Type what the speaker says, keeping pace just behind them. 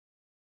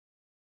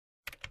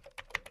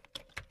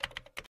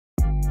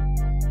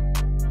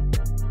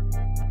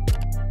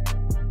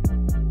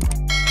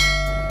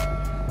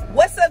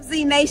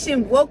Z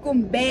Nation,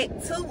 welcome back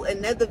to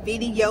another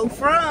video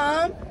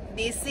from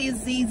This is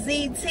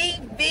ZZ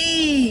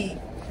TV.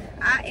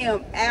 I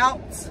am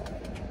out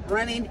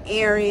running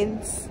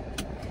errands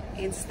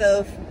and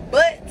stuff,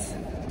 but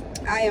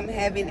I am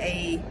having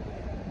a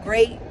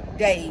great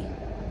day.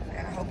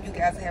 I hope you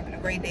guys are having a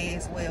great day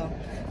as well.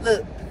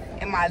 Look,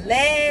 in my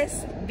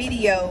last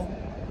video,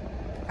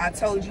 I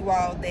told you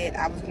all that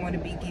I was going to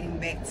be getting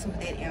back to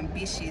that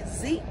ambitious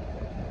Z,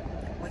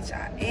 which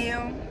I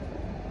am.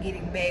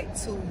 Getting back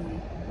to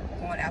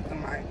going after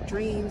my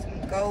dreams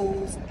and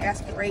goals,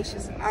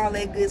 aspirations, and all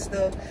that good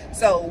stuff.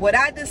 So what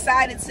I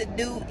decided to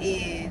do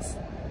is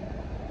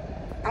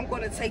I'm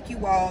going to take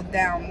you all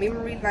down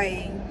memory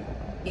lane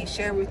and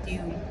share with you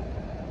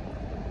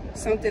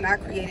something I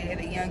created at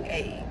a young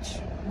age,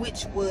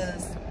 which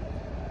was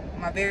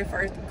my very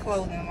first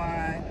clothing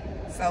line.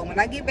 So when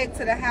I get back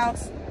to the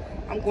house,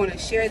 I'm going to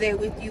share that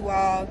with you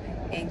all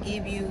and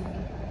give you,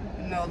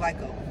 like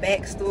a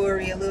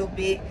backstory a little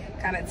bit,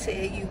 kind of tell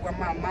you where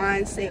my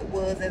mindset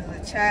was as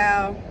a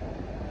child,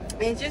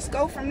 and just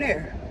go from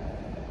there.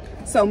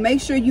 So make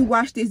sure you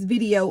watch this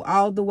video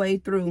all the way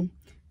through.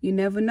 You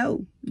never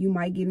know, you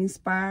might get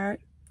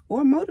inspired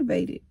or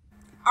motivated.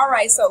 All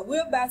right, so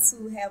we're about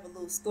to have a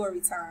little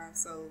story time.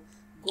 So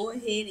go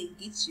ahead and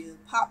get your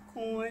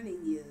popcorn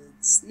and your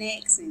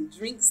snacks and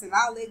drinks and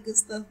all that good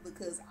stuff,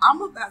 because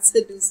I'm about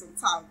to do some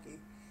talking,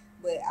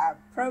 but I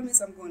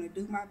promise I'm going to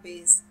do my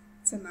best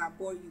to not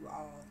bore you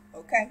all,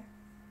 okay?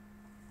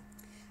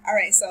 All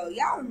right, so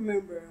y'all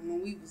remember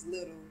when we was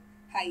little,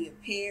 how your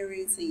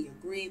parents and your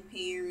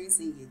grandparents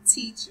and your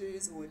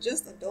teachers, or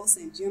just adults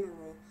in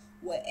general,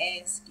 would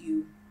ask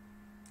you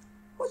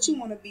what you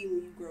want to be when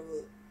you grow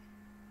up.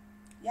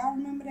 Y'all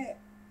remember that?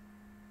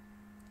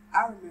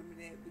 I remember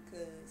that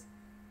because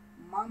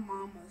my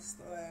mama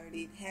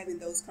started having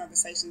those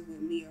conversations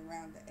with me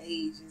around the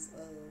ages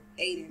of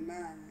 8 and 9.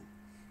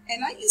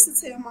 And I used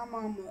to tell my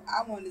mama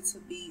I wanted to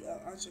be an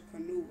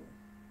entrepreneur.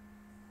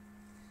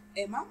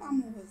 And my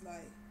mama was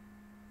like,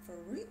 for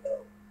real?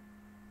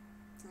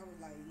 I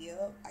was like,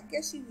 yep. I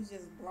guess she was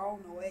just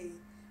blown away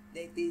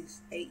that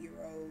this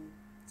 8-year-old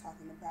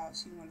talking about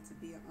she wanted to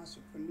be an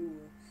entrepreneur.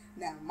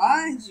 Now,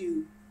 mind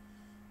you,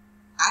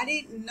 I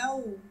didn't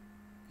know,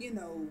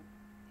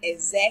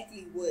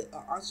 exactly what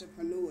an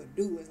entrepreneur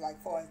do is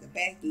like far as the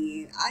back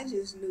end. I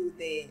just knew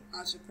that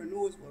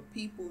entrepreneurs were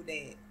people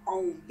that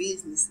own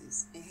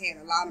businesses and had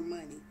a lot of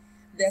money.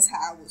 That's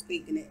how I was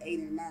thinking at 8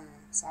 and 9.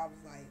 So I was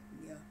like,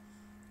 yeah,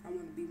 I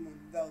want to be one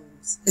of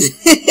those.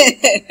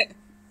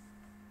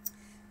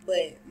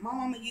 But my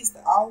mama used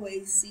to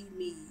always see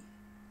me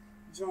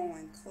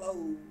drawing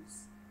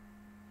clothes,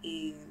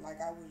 and like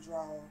I would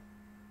draw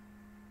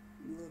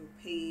little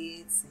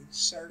pants and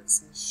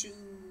shirts and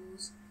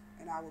shoes,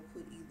 and I would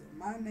put either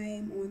my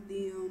name on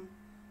them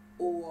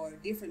or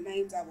different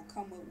names I would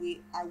come up with.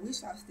 I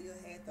wish I still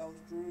had those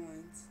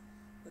drawings,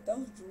 but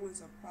those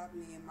drawings are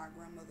probably in my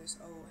grandmother's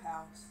old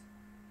house.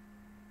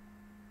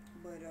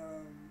 But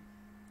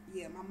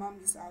yeah, my mom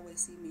used to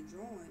always see me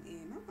drawing,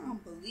 and my mom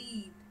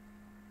believed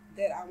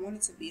that I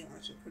wanted to be an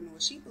entrepreneur.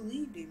 She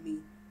believed in me.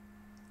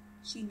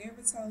 She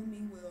never told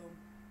me, well,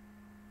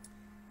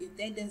 if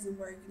that doesn't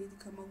work, you need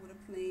to come up with a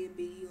plan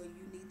B, or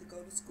you need to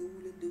go to school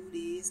and do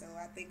this, or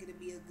I think it'd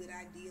be a good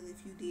idea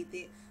if you did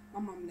that. My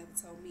mom never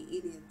told me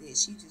any of that.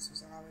 She just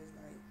was always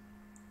like,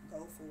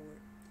 go for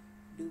it.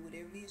 Do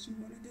whatever it is you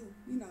want to do.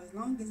 As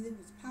long as it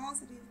was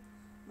positive,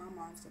 my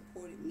mom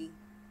supported me,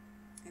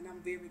 and I'm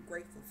very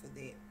grateful for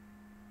that.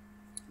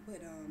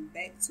 But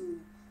back to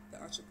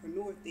the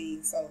entrepreneur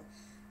thing. So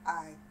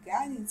I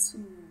got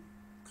into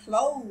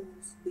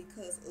clothes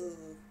because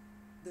of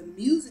the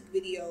music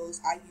videos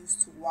I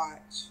used to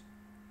watch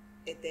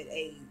at that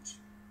age.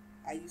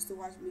 I used to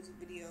watch music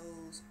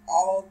videos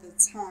all the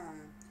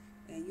time.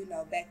 And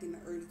back in the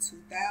early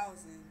 2000s,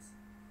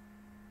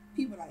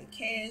 people like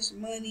Cash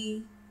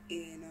Money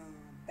and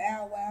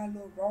Bow Wow,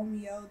 Lil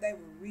Romeo, they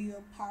were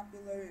real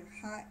popular and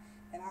hot.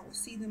 And I would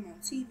see them on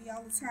TV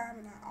all the time,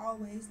 and I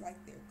always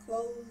liked their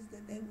clothes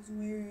that they was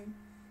wearing.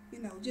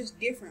 Just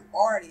different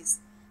artists.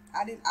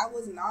 I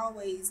wasn't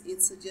always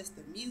into just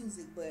the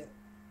music, but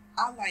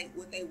I liked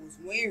what they was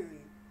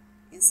wearing.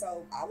 And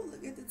so I would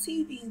look at the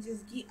TV and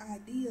just get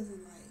ideas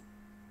and like,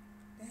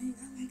 dang,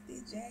 I like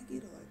that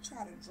jacket, or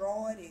try to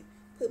draw it and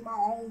put my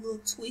own little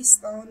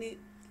twist on it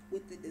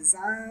with the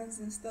designs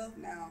and stuff.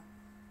 Now,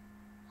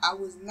 I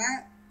was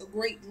not a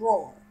great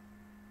drawer,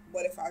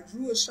 but if I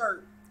drew a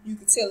shirt, you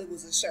could tell it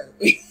was a shirt.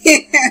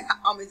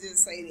 I'm going to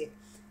just say that.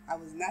 I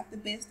was not the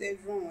best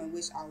at drawing,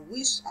 which I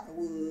wish I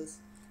was.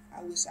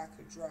 I wish I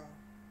could draw.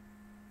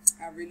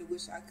 I really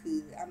wish I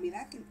could. I mean,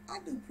 I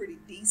do pretty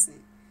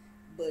decent,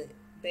 but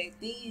back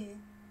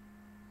then,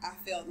 I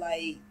felt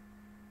like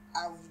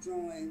I was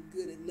drawing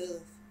good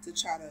enough to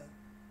try to,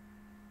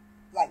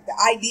 like, the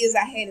ideas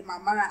I had in my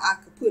mind, I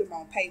could put them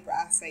on paper.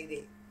 I say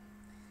that.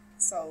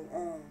 So,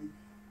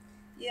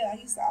 yeah,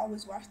 I used to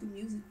always watch the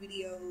music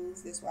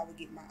videos. That's where I would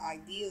get my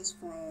ideas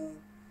from.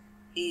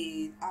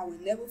 And I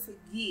would never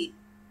forget,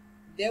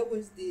 there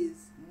was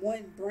this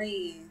one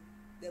brand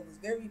that was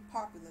very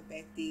popular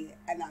back then,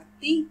 and I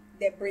think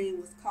that brand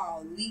was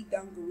called Lee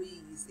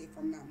Dungarees, if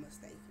I'm not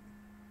mistaken.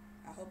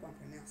 I hope I'm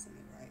pronouncing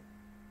it right.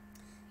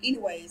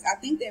 Anyways, I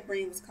think that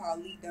brand was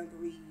called Lee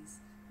Dungarees.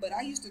 But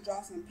I used to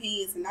draw some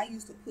pens, and I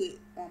used to put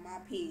on my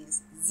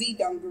pens Z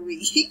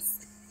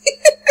Dungarees.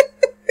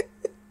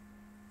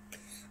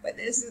 But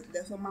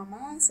that's what my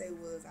mindset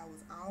was. I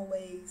was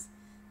always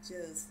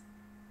just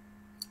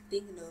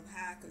thinking of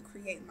how I could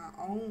create my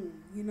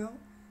own,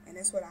 and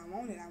that's what I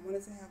wanted. I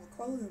wanted to have a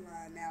clothing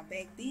line. Now,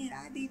 back then,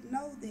 I didn't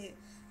know that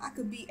I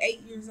could be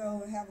 8 years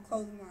old and have a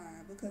clothing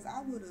line, because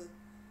I would have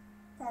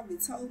probably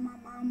told my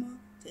mama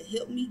to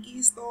help me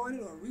get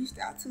started or reached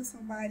out to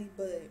somebody,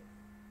 but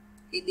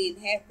it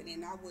didn't happen,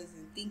 and I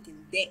wasn't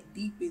thinking that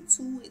deep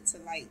into it to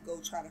go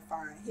try to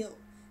find help.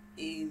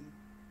 And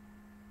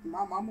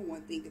my mama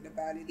wasn't thinking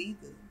about it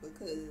either,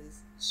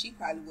 because she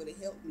probably would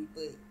have helped me,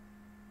 but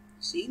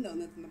she didn't know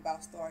nothing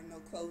about starting no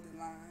clothing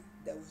line.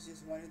 That was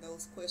just one of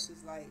those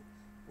questions like,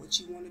 what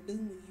you want to do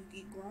when you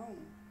get grown?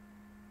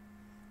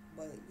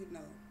 But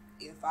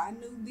if I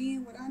knew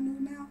then what I knew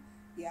now,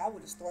 yeah, I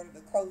would have started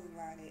a clothing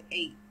line at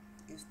 8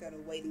 instead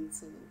of waiting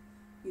till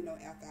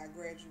after I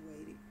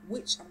graduated,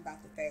 which I'm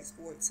about to fast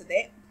forward to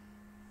that.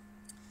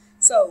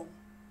 So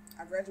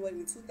I graduated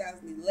in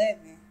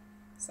 2011.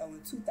 So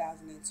in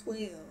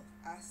 2012,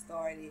 I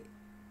started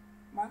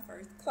my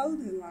first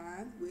clothing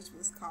line, which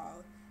was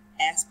called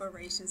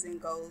Aspirations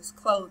and Goals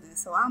Clothing.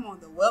 So I'm on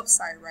the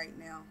website right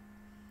now,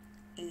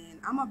 and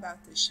I'm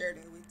about to share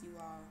that with you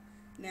all.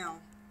 Now,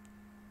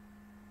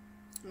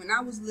 when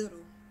I was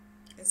little,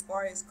 as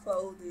far as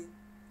clothing,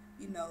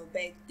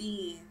 back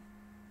then,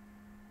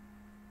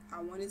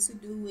 I wanted to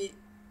do it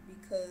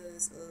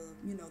because of,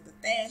 the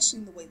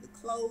fashion, the way the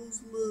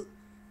clothes look,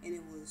 and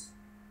it was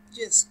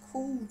just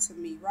cool to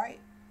me, right?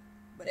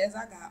 But as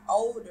I got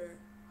older,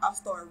 I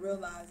started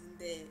realizing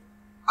that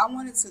I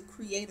wanted to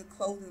create a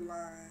clothing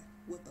line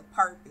with a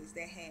purpose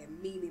that had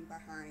meaning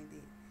behind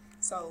it.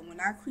 So when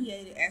I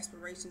created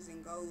Aspirations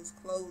and Goals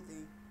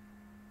Clothing,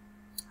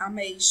 I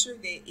made sure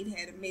that it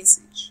had a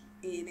message.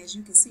 And as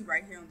you can see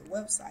right here on the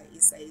website,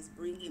 it says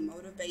bringing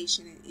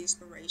motivation and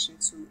inspiration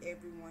to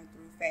everyone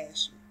through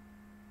fashion.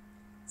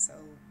 So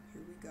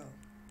here we go.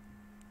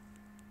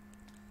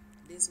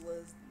 This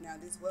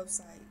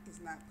website is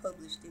not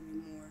published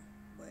anymore,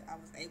 but I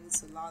was able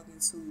to log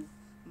into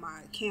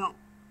my account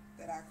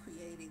that I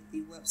created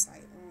the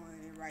website on,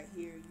 and right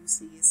here you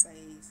see it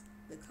says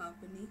the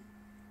company.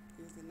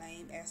 Here's the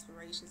name,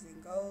 Aspirations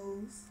and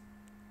Goals,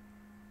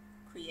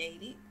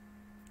 created,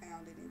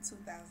 founded in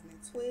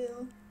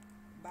 2012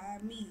 by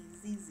me,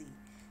 ZZ.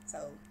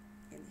 So,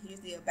 and here's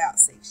the about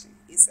section.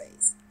 It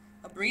says,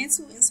 a brand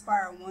to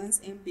inspire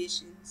one's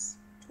ambitions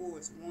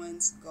towards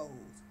one's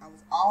goals. I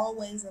was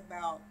always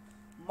about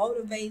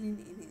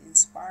motivating and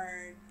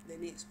inspiring the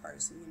next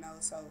person,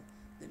 So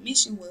the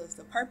mission was,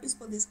 the purpose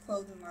for this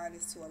clothing line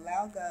is to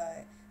allow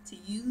God to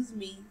use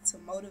me to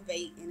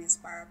motivate and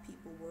inspire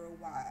people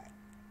worldwide.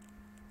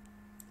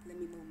 Let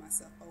me move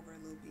myself over a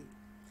little bit.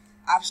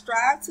 I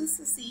strive to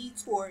succeed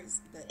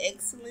towards the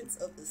excellence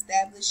of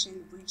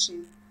establishing,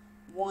 reaching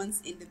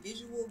one's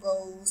individual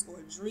goals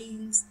or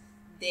dreams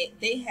that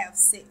they have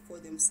set for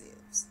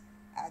themselves.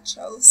 I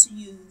chose to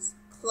use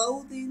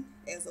clothing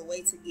as a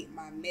way to get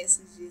my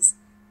messages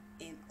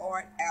and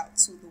art out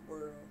to the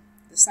world,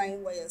 the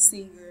same way a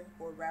singer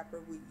or rapper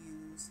would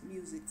use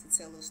music to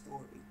tell a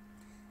story.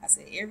 I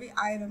said every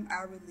item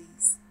I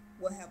release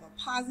will have a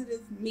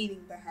positive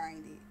meaning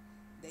behind it.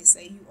 They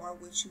say you are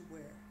what you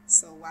wear,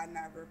 so why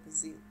not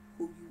represent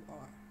who you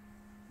are?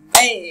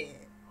 Man,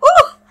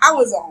 whew, I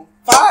was on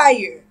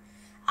fire.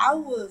 I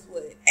was,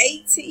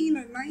 18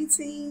 or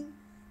 19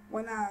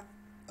 when I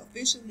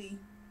officially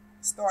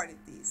started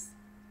this.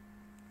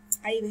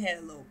 I even had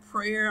a little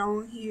prayer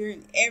on here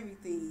and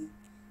everything.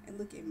 And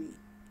look at me.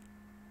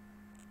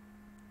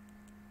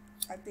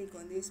 I think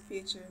on this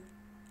picture,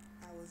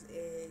 I was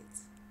at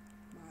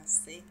my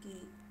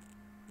second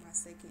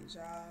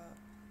job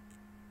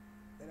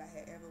that I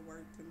had ever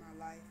worked in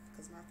my life,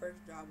 because my first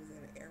job was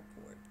at an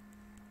airport.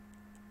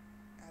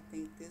 I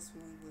think this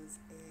one was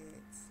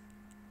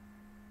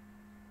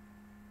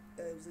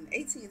it was an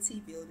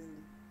AT&T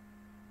building,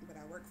 but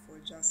I worked for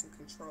Johnson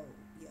Control.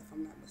 Yeah, if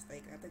I'm not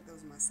mistaken. I think that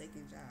was my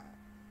second job.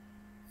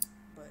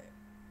 But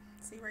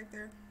see right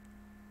there?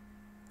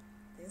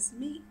 That's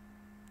me,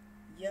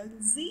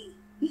 Young Z.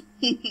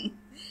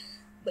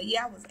 But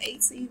yeah, I was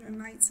 18 or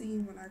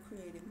 19 when I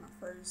created my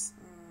first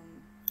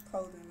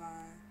clothing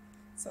line.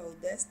 So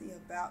that's the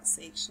about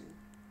section.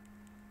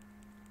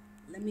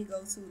 Let me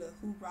go to the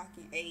Who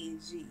Rockin' A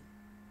and G.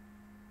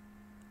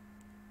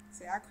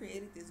 See, I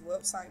created this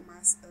website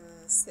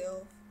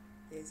myself.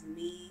 There's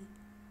me.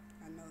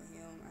 I know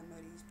him. I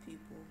know these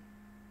people.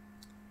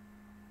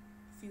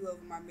 A few of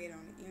them I met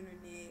on the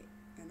internet,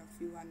 and a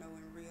few I know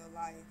in real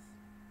life.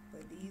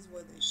 But these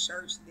were the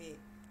shirts that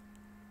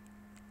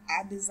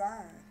I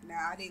designed.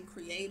 Now, I didn't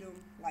create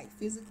them,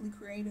 physically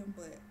create them,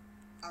 but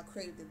I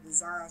created the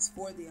designs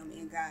for them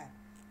and got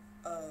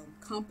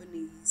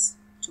companies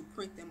to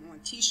print them on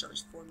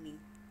t-shirts for me.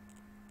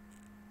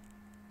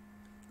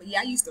 But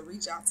yeah, I used to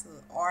reach out to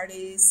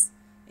artists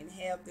and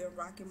have them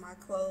rocking my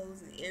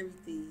clothes and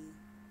everything.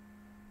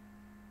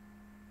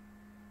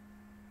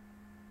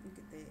 Look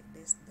at that.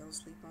 That's Don't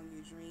Sleep on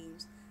Your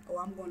Dreams. Oh,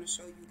 I'm going to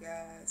show you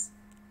guys.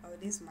 Oh,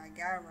 this is my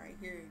guy right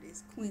here.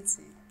 This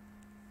Quentin.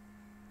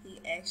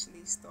 He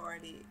actually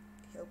started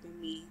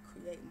helping me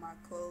create my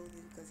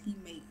clothing because he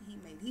made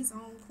his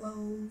own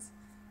clothes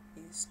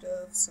and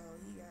stuff. So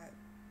he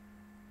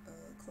got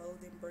a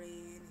clothing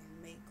brand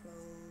and make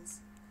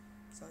clothes.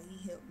 So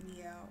he helped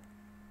me out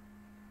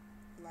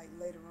like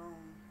later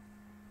on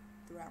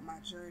throughout my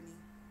journey.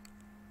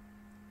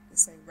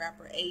 Let's say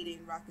rapper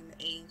Aiden rocking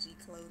the A&G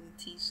clothing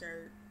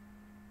t-shirt.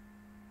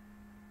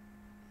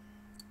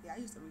 Yeah, I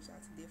used to reach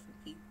out to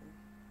different people.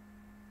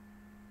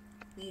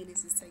 Man,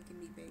 this is taking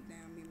me back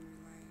down memory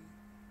lane.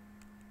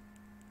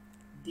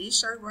 This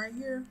shirt right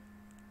here,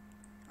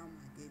 oh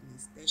my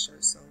goodness, that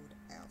shirt sold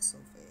out so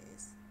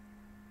fast.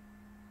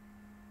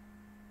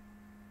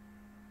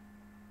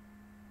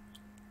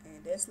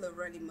 And that's Lil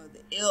Running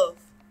Mother Elf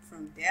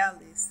from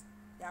Dallas.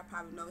 Y'all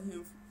probably know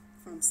him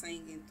from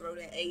singing Throw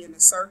That A in a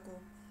Circle.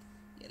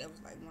 Yeah, that was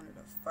like one of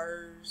the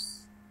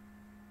first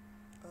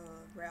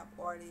rap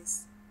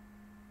artists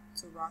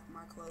to rock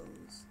my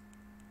clothes.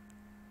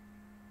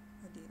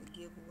 I did a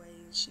giveaway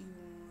and she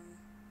won.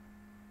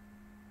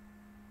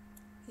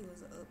 He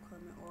was an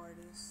upcoming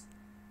artist.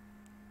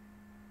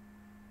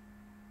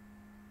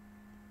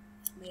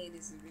 Man,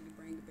 this is really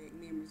bringing back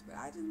memories, but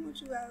I just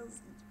want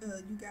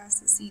you guys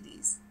to see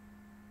this.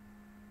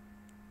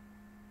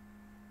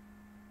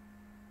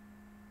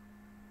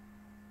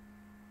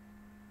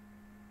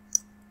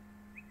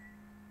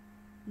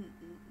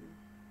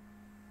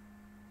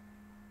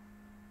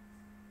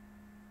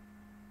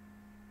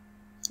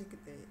 Look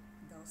at that.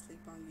 Don't sleep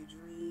on your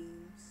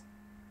dreams.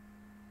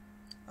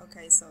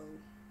 Okay, so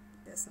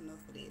that's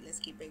enough of that. Let's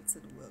get back to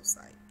the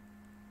website.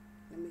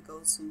 Let me go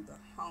to the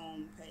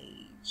home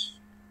page.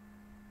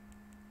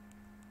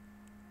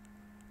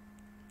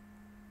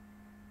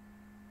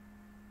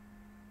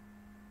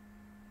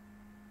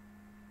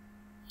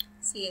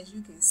 See, as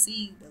you can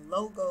see, the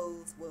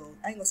logos, well,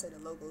 I ain't gonna say the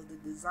logos, the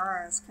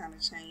designs kind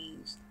of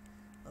changed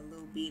a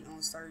little bit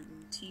on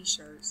certain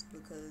t-shirts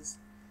because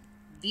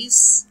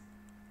this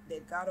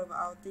that God Over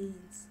All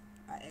Things,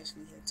 I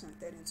actually have turned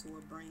that into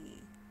a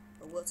brand.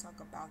 But we'll talk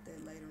about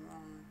that later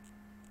on.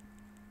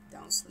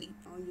 Don't sleep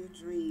on your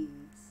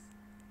dreams.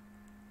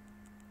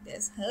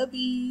 That's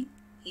hubby.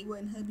 He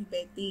wasn't hubby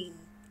back then,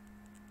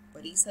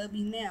 but he's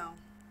hubby now.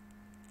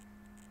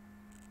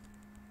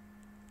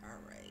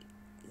 Alright.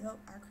 Yep,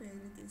 I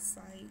created this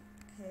site.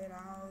 Had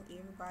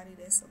everybody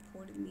that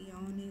supported me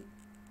on it.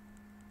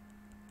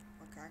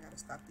 Okay, I gotta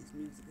stop this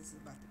music. This is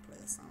about to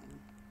play a song.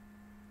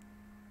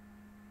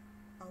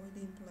 Oh, it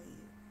didn't play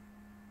it.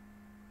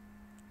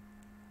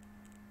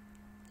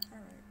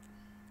 Alright.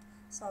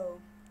 So,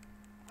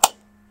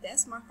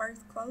 that's my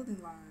first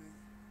clothing line.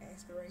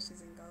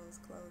 Aspirations and Goals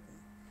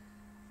Clothing.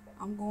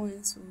 I'm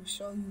going to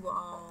show you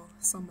all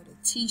some of the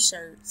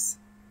t-shirts.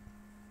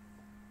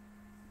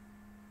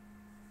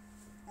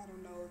 I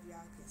don't know if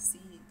y'all can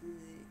see it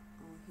good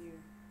on here.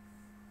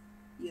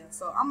 Yeah,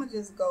 so I'm going to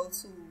just go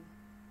to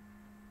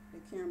the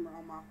camera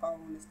on my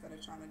phone instead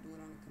of trying to do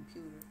it on the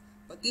computer.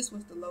 But this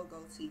was the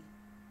logo tee.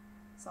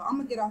 So I'm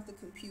going to get off the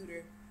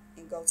computer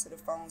and go to the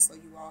phone so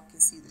you all can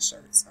see the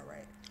shirts, all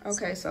right?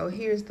 Okay, so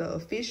here's the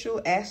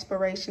official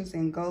Aspirations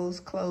and Goals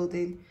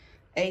Clothing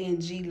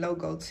A&G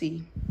logo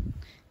tee.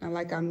 Now,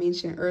 like I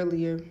mentioned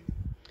earlier,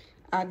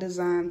 I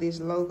designed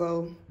this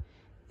logo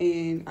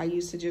and I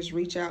used to just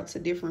reach out to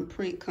different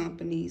print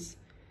companies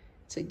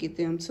to get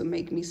them to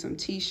make me some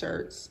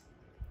t-shirts.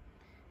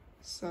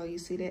 So you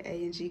see that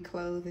A&G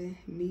Clothing,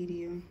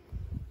 medium.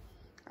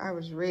 I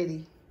was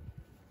ready.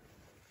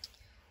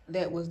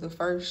 That was the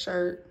first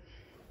shirt.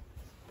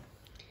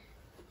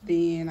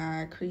 Then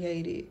I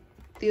created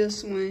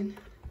this one.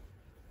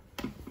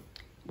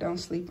 Don't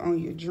Sleep on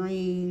Your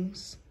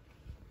Dreams.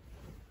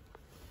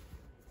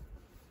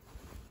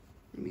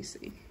 Let me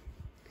see.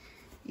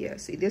 Yeah,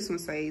 see, this one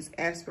says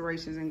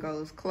Aspirations and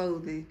Goals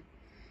Clothing.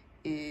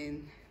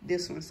 And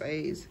this one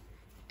says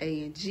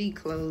A&G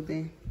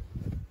Clothing.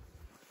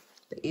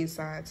 The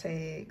inside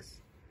tags.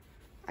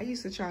 I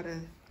used to try to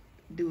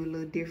do a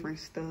little different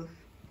stuff,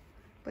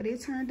 but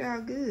it turned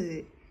out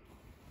good.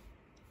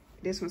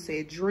 This one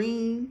said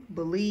dream,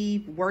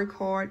 believe, work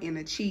hard, and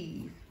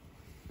achieve.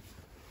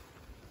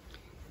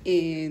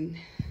 And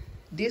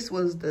this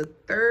was the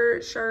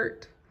third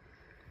shirt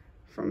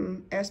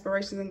from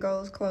Aspirations and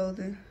Goals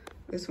Clothing.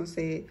 This one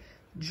said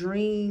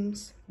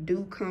dreams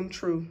do come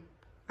true.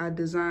 I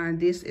designed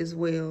this as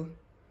well.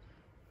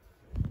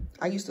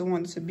 I used to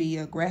want to be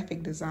a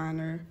graphic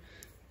designer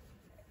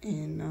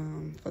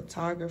and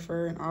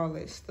photographer and all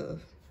that stuff.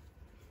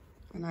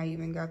 And I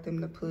even got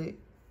them to put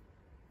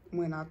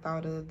when I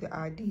thought of the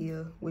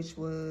idea, which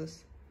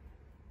was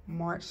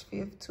March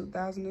 5th,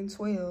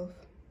 2012.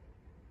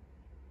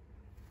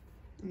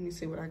 Let me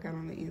see what I got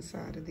on the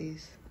inside of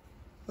this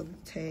for the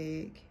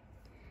tag.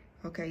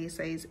 Okay, it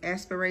says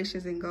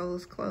Aspirations and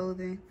Goals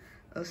Clothing,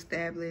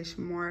 established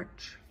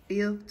March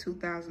 5th,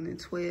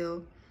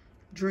 2012.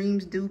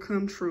 Dreams do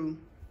come true.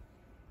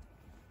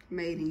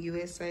 Made in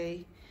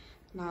USA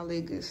and all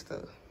that good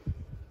stuff.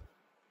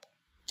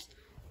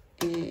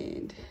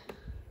 And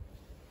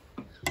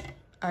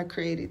I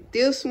created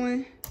this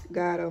one,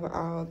 God Over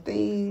All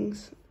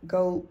Things,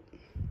 GOAT.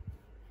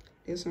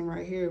 This one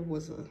right here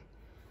was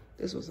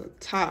a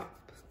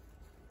top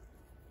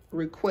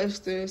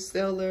requester,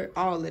 seller,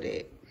 all of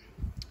that.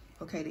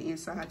 Okay, the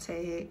inside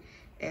tag,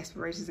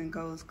 aspirations and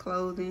goals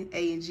clothing,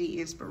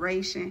 A&G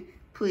inspiration,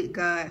 put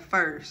God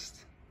first.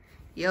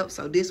 Yep,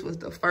 so this was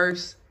the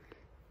first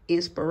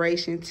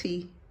inspiration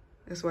tee.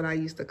 That's what I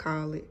used to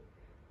call it.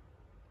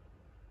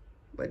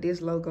 But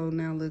this logo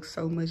now looks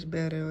so much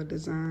better, or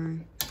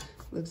design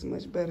looks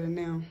much better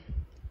now.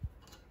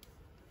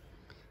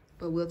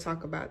 But we'll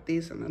talk about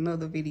this in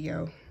another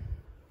video.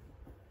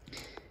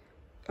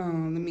 Let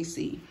me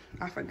see.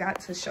 I forgot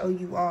to show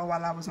you all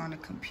while I was on the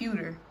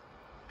computer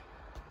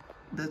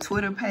the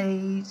Twitter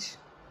page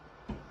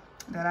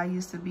that I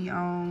used to be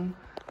on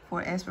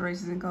for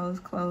Aspirations and Goals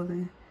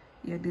Clothing.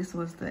 Yeah, this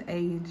was the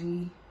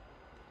A&G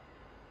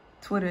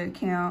Twitter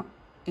account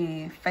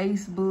and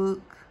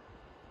Facebook.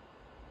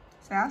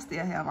 See, I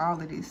still have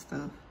all of this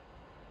stuff.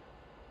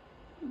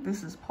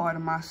 This is part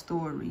of my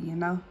story, you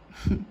know?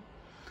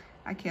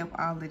 I kept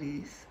all of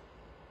this.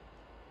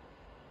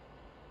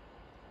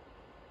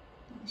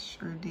 I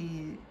sure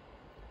did.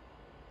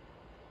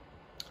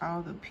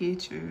 All the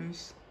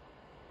pictures.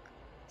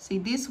 See,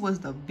 this was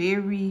the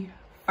very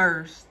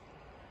first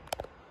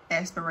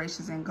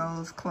Aspirations and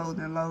Goals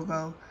Clothing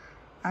logo.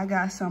 I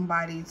got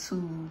somebody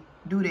to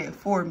do that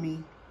for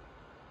me.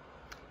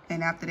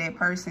 And after that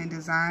person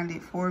designed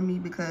it for me,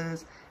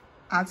 because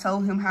I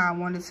told him how I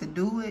wanted to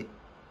do it.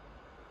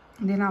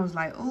 And then I was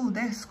like, oh,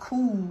 that's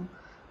cool,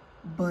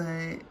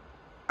 but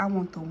I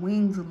want the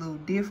wings a little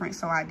different.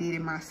 So I did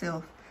it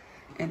myself.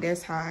 And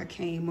that's how I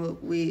came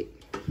up with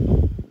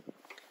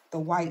the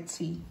white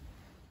tee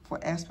for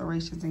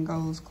Aspirations and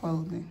Goals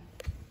Clothing.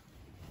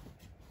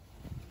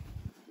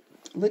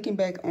 Looking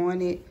back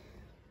on it,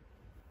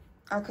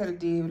 I could have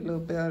did a little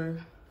better,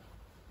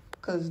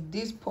 because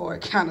this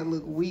part kind of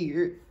looked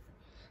weird.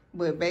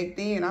 But back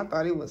then, I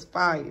thought it was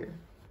fire.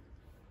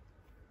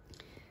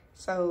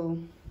 So,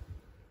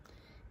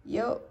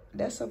 yep,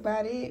 that's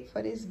about it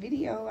for this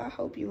video. I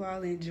hope you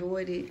all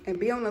enjoyed it. And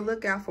be on the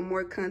lookout for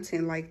more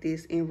content like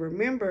this. And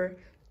remember,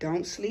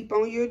 don't sleep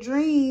on your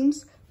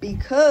dreams,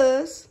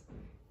 because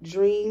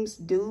dreams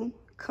do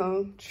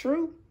come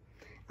true.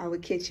 I will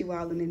catch you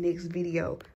all in the next video.